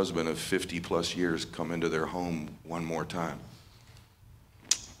watching her husband of 50 plus years come into their home one more time.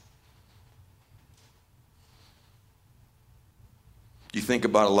 You think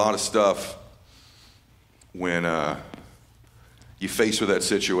about a lot of stuff when you face with that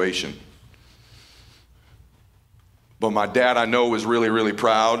situation. But my dad, I know, was really, really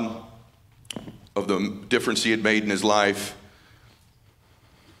proud of the difference he had made in his life.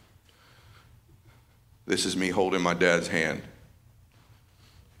 This is me holding my dad's hand.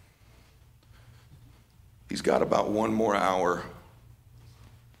 He's got about one more hour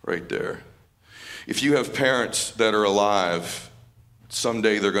right there. If you have parents that are alive,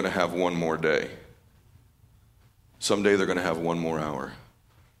 someday they're going to have one more day. Someday they're going to have one more hour.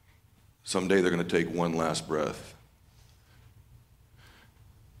 Someday they're going to take one last breath.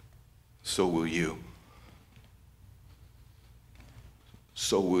 So will you.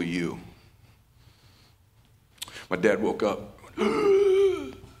 So will you. My dad woke up.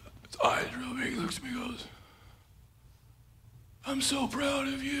 His eyes real big. He looks at me and goes, I'm so proud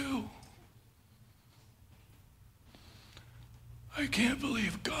of you. I can't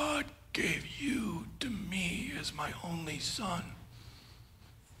believe God gave you to me as my only son.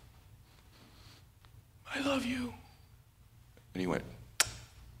 I love you. And he went.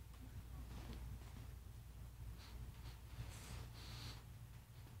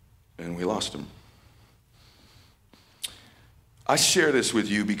 And we lost him. I share this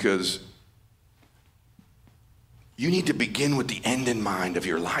with you because you need to begin with the end in mind of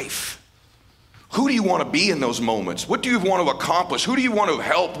your life. Who do you want to be in those moments? What do you want to accomplish? Who do you want to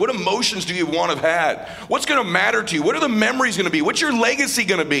help? What emotions do you want to have had? What's going to matter to you? What are the memories going to be? What's your legacy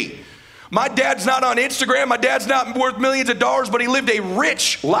going to be? My dad's not on Instagram. My dad's not worth millions of dollars, but he lived a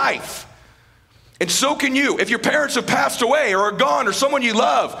rich life. And so can you. If your parents have passed away or are gone or someone you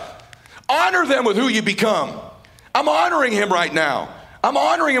love, honor them with who you become. I'm honoring him right now. I'm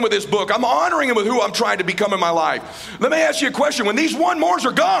honoring him with this book. I'm honoring him with who I'm trying to become in my life. Let me ask you a question. When these one mores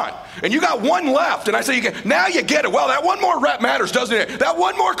are gone and you got one left, and I say, now you get it. Well, that one more rep matters, doesn't it? That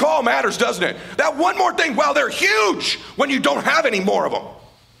one more call matters, doesn't it? That one more thing, well, they're huge when you don't have any more of them.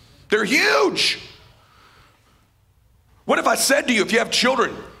 They're huge. What if I said to you, if you have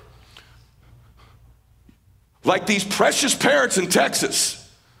children, like these precious parents in Texas,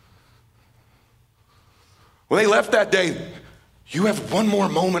 when they left that day, you have one more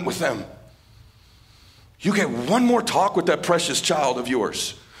moment with them. You get one more talk with that precious child of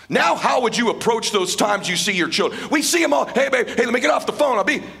yours. Now, how would you approach those times you see your children? We see them all, hey, babe, hey, let me get off the phone.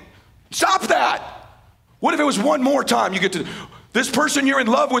 Stop that. What if it was one more time you get to, this person you're in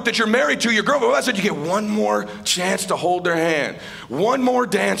love with that you're married to, your girlfriend, I said you get one more chance to hold their hand. One more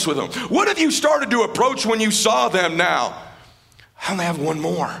dance with them. What if you started to approach when you saw them now? I only have one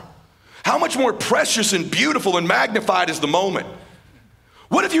more. How much more precious and beautiful and magnified is the moment?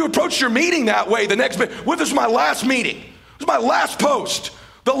 What if you approached your meeting that way the next minute? What if this is my last meeting? This is my last post.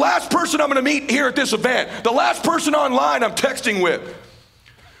 The last person I'm going to meet here at this event. The last person online I'm texting with.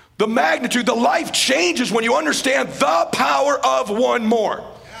 The magnitude, the life changes when you understand the power of one more.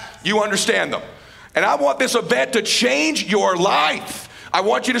 You understand them. And I want this event to change your life. I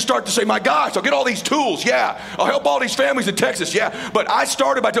want you to start to say, my gosh, I'll get all these tools, yeah. I'll help all these families in Texas, yeah. But I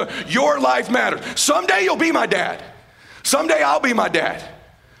started by telling your life matters. Someday you'll be my dad. Someday I'll be my dad.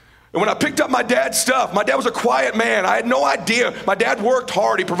 And when I picked up my dad's stuff, my dad was a quiet man. I had no idea. My dad worked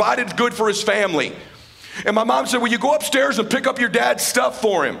hard. He provided good for his family. And my mom said, will you go upstairs and pick up your dad's stuff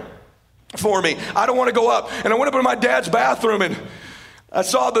for me? I don't want to go up. And I went up in my dad's bathroom and I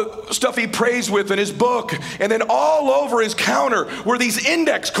saw the stuff he prays with in his book, and then all over his counter were these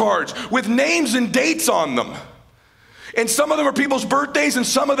index cards with names and dates on them. And some of them are people's birthdays, and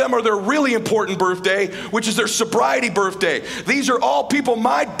some of them are their really important birthday, which is their sobriety birthday. These are all people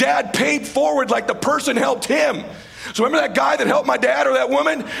my dad paid forward like the person helped him. So remember that guy that helped my dad or that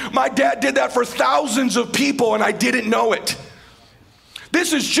woman? My dad did that for thousands of people, and I didn't know it.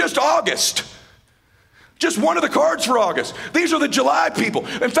 This is just August. Just one of the cards for August. These are the July people.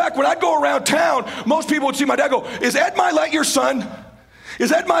 In fact, when I go around town, most people would see my dad go, is Ed Mylett your son?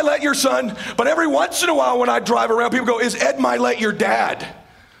 Is Ed Mylett your son? But every once in a while when I drive around, people go, is Ed Mylett your dad?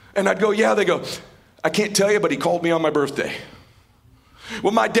 And I'd go, yeah. They go, I can't tell you, but he called me on my birthday.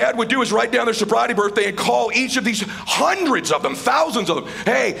 What my dad would do is write down their sobriety birthday and call each of these hundreds of them, thousands of them.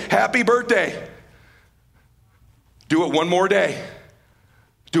 Hey, happy birthday. Do it one more day.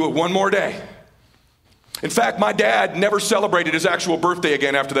 Do it one more day. In fact, my dad never celebrated his actual birthday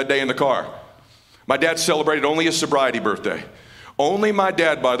again after that day in the car. My dad celebrated only his sobriety birthday. Only my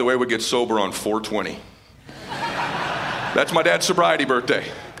dad, by the way, would get sober on 4/20. That's my dad's sobriety birthday.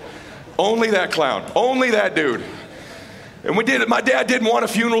 Only that clown. Only that dude. And we did it. My dad didn't want a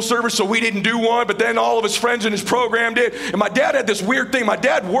funeral service, so we didn't do one, but then all of his friends in his program did. And my dad had this weird thing. My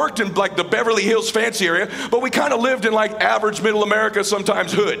dad worked in like the Beverly Hills fancy area, but we kind of lived in like average middle America,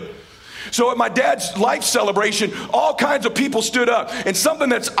 sometimes hood. So at my dad's life celebration, all kinds of people stood up. And something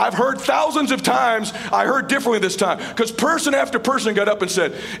that's I've heard thousands of times, I heard differently this time. Because person after person got up and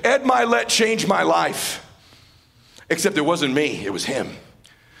said, Ed Mylett changed my life. Except it wasn't me, it was him.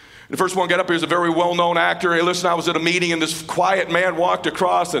 The first one got up here was a very well-known actor. Hey, listen, I was at a meeting and this quiet man walked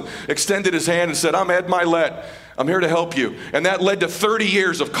across and extended his hand and said, I'm Ed Mylett. I'm here to help you. And that led to 30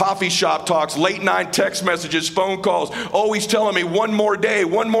 years of coffee shop talks, late night text messages, phone calls, always telling me one more day,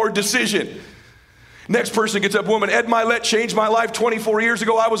 one more decision. Next person gets up, woman, Ed Mylett changed my life 24 years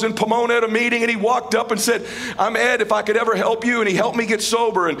ago. I was in Pomona at a meeting and he walked up and said, I'm Ed, if I could ever help you. And he helped me get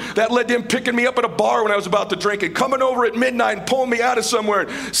sober. And that led to him picking me up at a bar when I was about to drink and coming over at midnight and pulling me out of somewhere.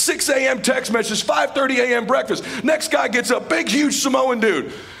 And 6 a.m. text messages, 5:30 a.m. breakfast. Next guy gets up, big, huge Samoan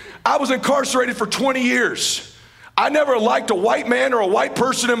dude. I was incarcerated for 20 years. I never liked a white man or a white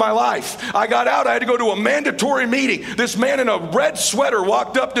person in my life. I got out, I had to go to a mandatory meeting. This man in a red sweater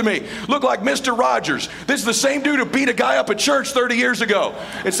walked up to me, looked like Mr. Rogers. This is the same dude who beat a guy up at church 30 years ago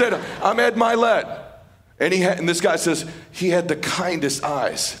and said, I'm Ed Mylett. And this guy says, he had the kindest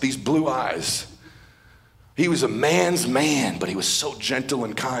eyes, these blue eyes. He was a man's man, but he was so gentle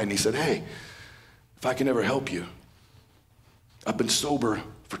and kind. He said, hey, if I can ever help you, I've been sober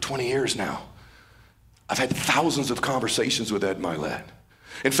for 20 years now. I've had thousands of conversations with Ed Mylett.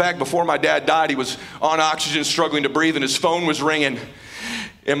 In fact, before my dad died, he was on oxygen, struggling to breathe, and his phone was ringing.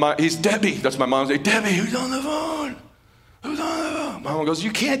 And he's Debbie. That's my mom's name. Debbie, who's on the phone? Who's on the phone? My mom goes,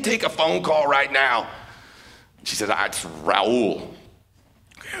 you can't take a phone call right now. She said, it's Raul.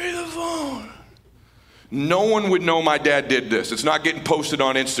 Give me the phone. No one would know my dad did this. It's not getting posted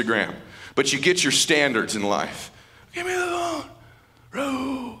on Instagram. But you get your standards in life. Give me the phone.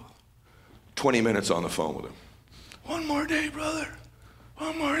 Raul. 20 minutes on the phone with him. One more day, brother.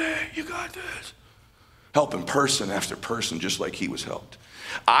 One more day. You got this. Helping person after person just like he was helped.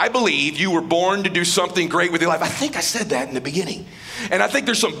 I believe you were born to do something great with your life. I think I said that in the beginning. And I think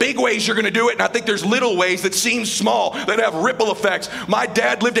there's some big ways you're going to do it. And I think there's little ways that seem small that have ripple effects. My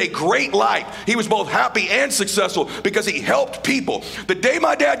dad lived a great life. He was both happy and successful because he helped people. The day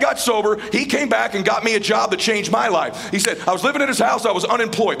my dad got sober, he came back and got me a job that changed my life. He said, I was living at his house. I was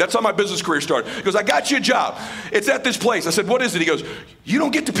unemployed. That's how my business career started. He goes, I got you a job. It's at this place. I said, what is it? He goes, you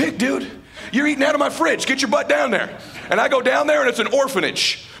don't get to pick, dude. You're eating out of my fridge. Get your butt down there. And I go down there and it's an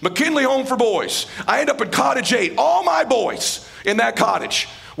orphanage. McKinley Home for Boys. I end up in Cottage 8. All my boys in that cottage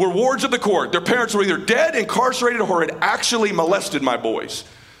were wards of the court. Their parents were either dead, incarcerated, or had actually molested my boys.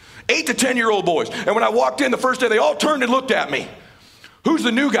 8 to 10-year-old boys. And when I walked in the first day, they all turned and looked at me. Who's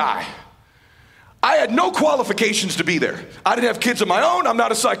the new guy? I had no qualifications to be there. I didn't have kids of my own. I'm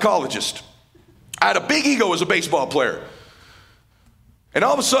not a psychologist. I had a big ego as a baseball player. And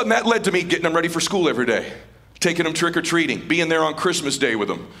all of a sudden, that led to me getting them ready for school every day. Taking them trick-or-treating, being there on Christmas Day with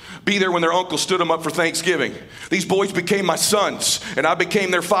them, be there when their uncle stood them up for Thanksgiving. These boys became my sons, and I became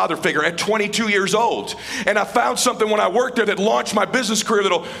their father figure at 22 years old. And I found something when I worked there that launched my business career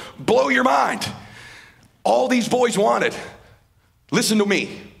that'll blow your mind. All these boys wanted, listen to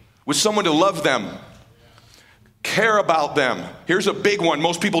me, was someone to love them, care about them. Here's a big one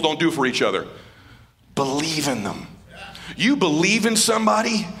most people don't do for each other. Believe in them. You believe in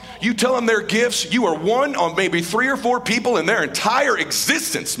somebody, you tell them their gifts, you are one on maybe 3 or 4 people in their entire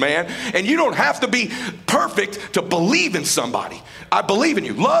existence, man. And you don't have to be perfect to believe in somebody. I believe in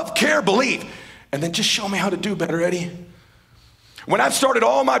you. Love, care, believe. And then just show me how to do better, Eddie. When I've started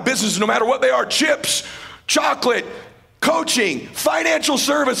all my businesses, no matter what they are, chips, chocolate, coaching, financial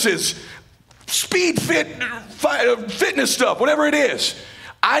services, fitness stuff, whatever it is,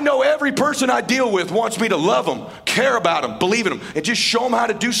 I know every person I deal with wants me to love them, care about them, believe in them, and just show them how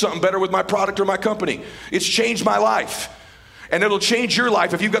to do something better with my product or my company. It's changed my life. And it'll change your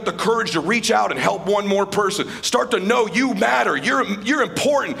life if you've got the courage to reach out and help one more person. Start to know you matter. You're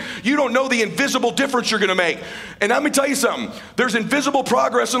important. You don't know the invisible difference you're going to make. And let me tell you something. There's invisible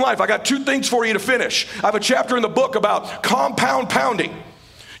progress in life. I got 2 things for you to finish. I have a chapter in the book about compound pounding.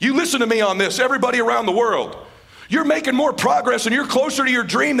 You listen to me on this, everybody around the world. You're making more progress and you're closer to your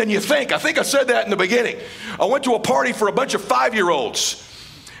dream than you think. I think I said that in the beginning. I went to a party for a bunch of 5-year-olds.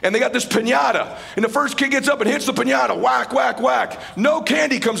 And they got this piñata. And the first kid gets up and hits the piñata. Whack, whack, whack. No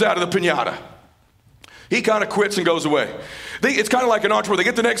candy comes out of the piñata. He kind of quits and goes away. It's kind of like an entrepreneur. They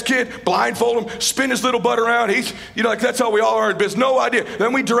get the next kid, blindfold him, spin his little butt around. He's, like that's how we all are in business. No idea.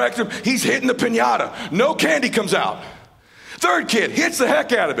 Then we direct him. He's hitting the piñata. No candy comes out. Third kid hits the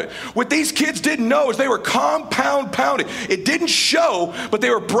heck out of it. What these kids didn't know is they were compound pounding. It didn't show, but they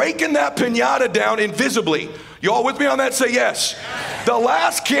were breaking that piñata down invisibly. You all with me on that? Say yes. The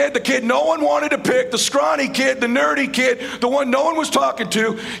last kid, the kid no one wanted to pick, the scrawny kid, the nerdy kid, the one no one was talking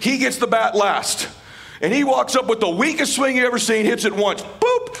to, he gets the bat last. And he walks up with the weakest swing you ever seen, hits it once,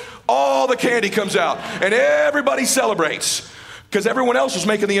 boop, all the candy comes out. And everybody celebrates because everyone else was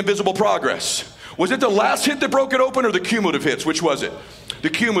making the invisible progress. Was it the last hit that broke it open or the cumulative hits? Which was it? The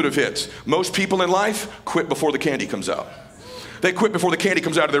cumulative hits. Most people in life quit before the candy comes out. They quit before the candy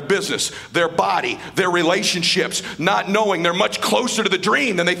comes out of their business, their body, their relationships, not knowing they're much closer to the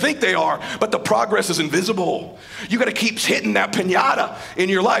dream than they think they are, but the progress is invisible. You got to keep hitting that piñata in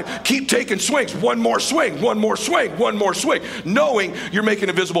your life. Keep taking swings. One more swing, one more swing, one more swing, knowing you're making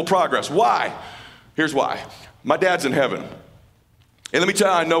invisible progress. Why? Here's why. My dad's in heaven. And let me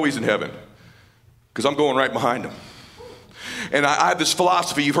tell you, I know he's in heaven because I'm going right behind him. And I have this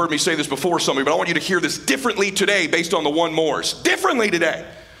philosophy, you've heard me say this before, some of you, but I want you to hear this differently today based on the one mores. Differently today.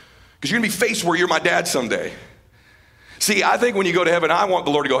 Because you're going to be faced where you're my dad someday. See, I think when you go to heaven, I want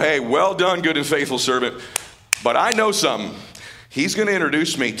the Lord to go, hey, well done, good and faithful servant. But I know something. He's going to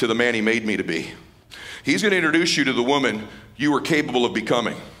introduce me to the man he made me to be. He's going to introduce you to the woman you were capable of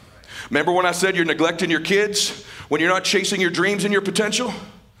becoming. Remember when I said you're neglecting your kids? When you're not chasing your dreams and your potential?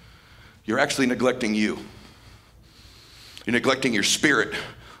 You're actually neglecting you. You're neglecting your spirit.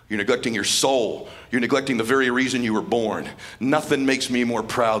 You're neglecting your soul. You're neglecting the very reason you were born. Nothing makes me more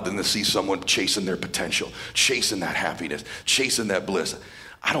proud than to see someone chasing their potential, chasing that happiness, chasing that bliss.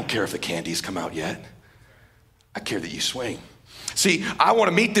 I don't care if the candies come out yet. I care that you swing. See, I want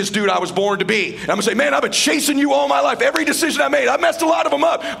to meet this dude I was born to be. And I'm going to say, man, I've been chasing you all my life. Every decision I made, I messed a lot of them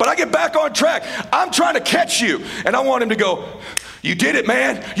up, but I get back on track. I'm trying to catch you. And I want him to go, you did it,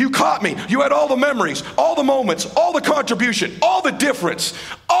 man. You caught me. You had all the memories, all the moments, all the contribution, all the difference,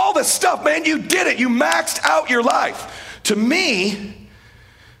 all the stuff, man. You did it. You maxed out your life. To me,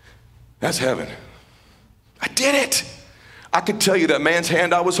 that's heaven. I did it. I could tell you that man's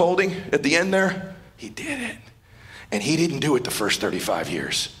hand I was holding at the end there, he did it. And he didn't do it the first 35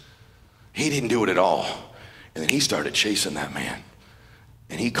 years. He didn't do it at all. And then he started chasing that man.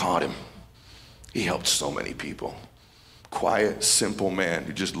 And he caught him. He helped so many people. Quiet, simple man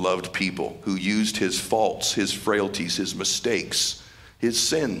who just loved people, who used his faults, his frailties, his mistakes, his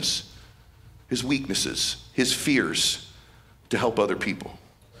sins, his weaknesses, his fears to help other people.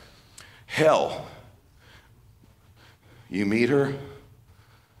 Hell, you meet her,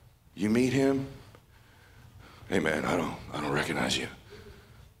 you meet him. Hey man, I don't recognize you.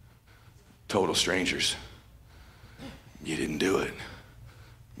 Total strangers. You didn't do it.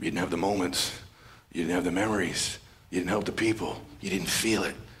 You didn't have the moments. You didn't have the memories. You didn't help the people. You didn't feel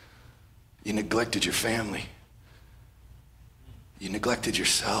it. You neglected your family. You neglected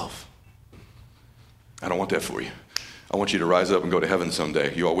yourself. I don't want that for you. I want you to rise up and go to heaven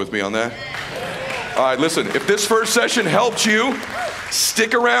someday. You all with me on that? All right, listen, if this first session helped you,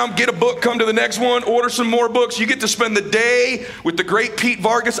 stick around, get a book, come to the next one, order some more books. You get to spend the day with the great Pete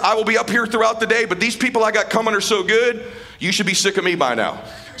Vargas. I will be up here throughout the day, but these people I got coming are so good, you should be sick of me by now.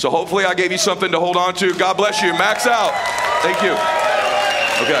 So hopefully I gave you something to hold on to. God bless you. Max out. Thank you.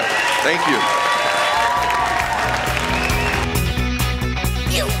 Okay. Thank you.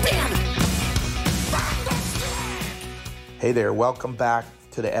 Hey there. Welcome back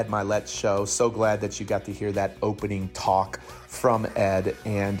to the Ed Mylett Show. So glad that you got to hear that opening talk from Ed,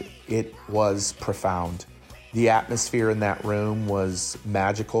 and it was profound. The atmosphere in that room was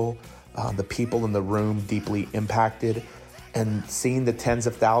magical. The people in the room deeply impacted. And seeing the tens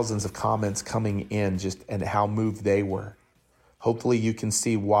of thousands of comments coming in and how moved they were. Hopefully you can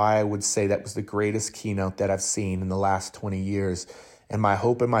see why I would say that was the greatest keynote that I've seen in the last 20 years. And my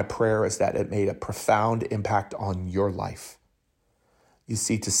hope and my prayer is that it made a profound impact on your life. You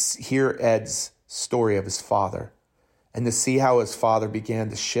see, to hear Ed's story of his father and to see how his father began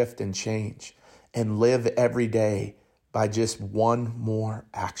to shift and change and live every day by just one more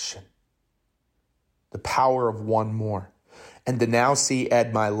action. The power of one more. And to now see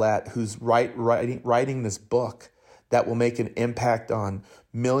Ed Mylett, who's writing this book that will make an impact on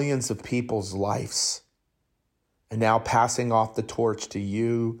millions of people's lives, and now passing off the torch to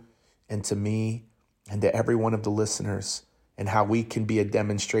you and to me and to every one of the listeners, and how we can be a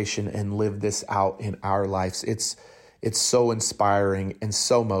demonstration and live this out in our lives. It's so inspiring and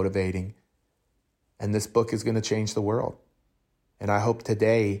so motivating. And this book is going to change the world. And I hope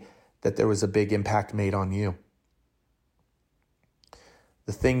today that there was a big impact made on you.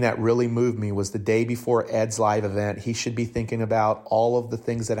 The thing that really moved me was the day before Ed's live event, he should be thinking about all of the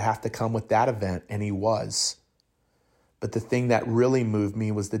things that have to come with that event, and he was. But the thing that really moved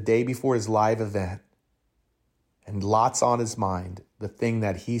me was the day before his live event, and lots on his mind, the thing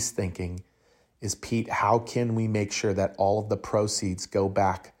that he's thinking is, Pete, how can we make sure that all of the proceeds go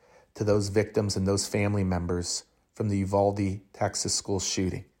back to those victims and those family members from the Uvalde, Texas school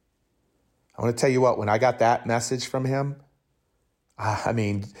shooting? I want to tell you what, when I got that message from him, I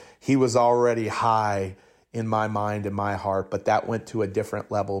mean, he was already high in my mind and my heart, but that went to a different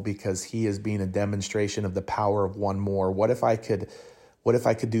level because he is being a demonstration of the power of one more. What if I could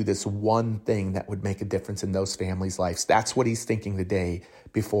do this one thing that would make a difference in those families' lives? That's what he's thinking today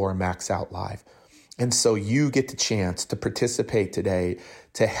before MaxOut Live. And so you get the chance to participate today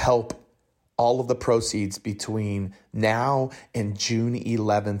to help all of the proceeds between now and June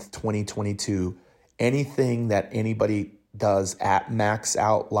 11th, 2022. Anything that anybody does at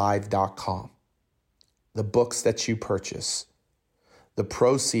MaxOutLive.com. The books that you purchase, the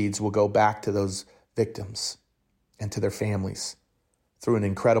proceeds will go back to those victims and to their families through an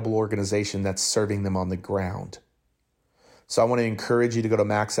incredible organization that's serving them on the ground. So I want to encourage you to go to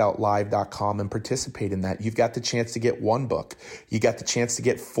MaxOutLive.com and participate in that. You've got the chance to get one book. You got the chance to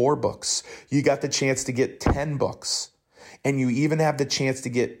get 4 books. You got the chance to get 10 books. And you even have the chance to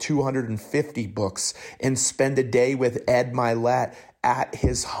get 250 books and spend a day with Ed Mylett at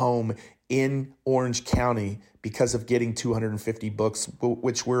his home in Orange County because of getting 250 books,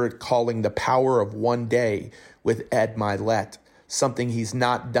 which we're calling the power of one day with Ed Mylett. Something he's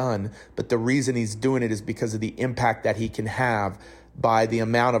not done, but the reason he's doing it is because of the impact that he can have by the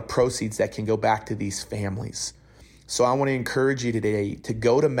amount of proceeds that can go back to these families. So I want to encourage you today to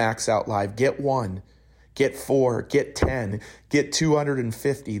go to MaxOut Live, get 1, get 4, get 10, get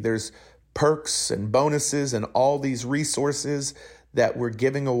 250. There's perks and bonuses and all these resources that we're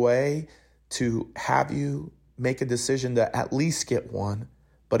giving away to have you make a decision to at least get 1,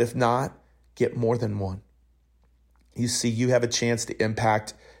 but if not, get more than 1. You see, you have a chance to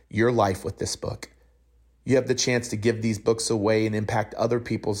impact your life with this book. You have the chance to give these books away and impact other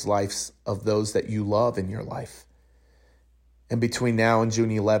people's lives of those that you love in your life. And between now and June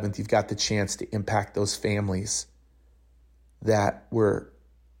 11th, you've got the chance to impact those families that were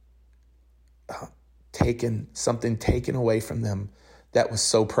taken away from them that was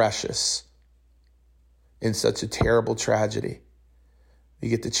so precious in such a terrible tragedy. You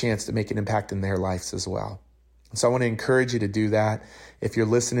get the chance to make an impact in their lives as well. So I want to encourage you to do that. If you're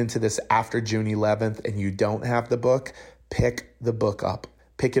listening to this after June 11th and you don't have the book, pick the book up.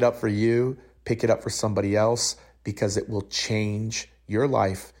 Pick it up for you, pick it up for somebody else, because it will change your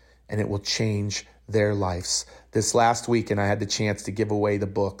life and it will change their lives. This last weekend, I had the chance to give away the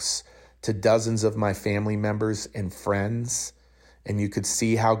books to dozens of my family members and friends, and you could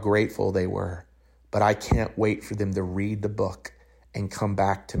see how grateful they were. But I can't wait for them to read the book and come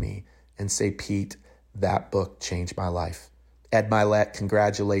back to me and say, Pete, that book changed my life. Ed Mylett,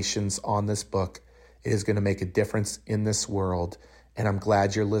 congratulations on this book. It is going to make a difference in this world. And I'm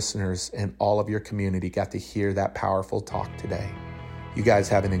glad your listeners and all of your community got to hear that powerful talk today. You guys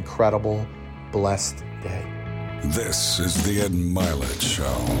have an incredible, blessed day. This is the Ed Mylett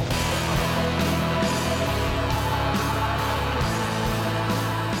Show.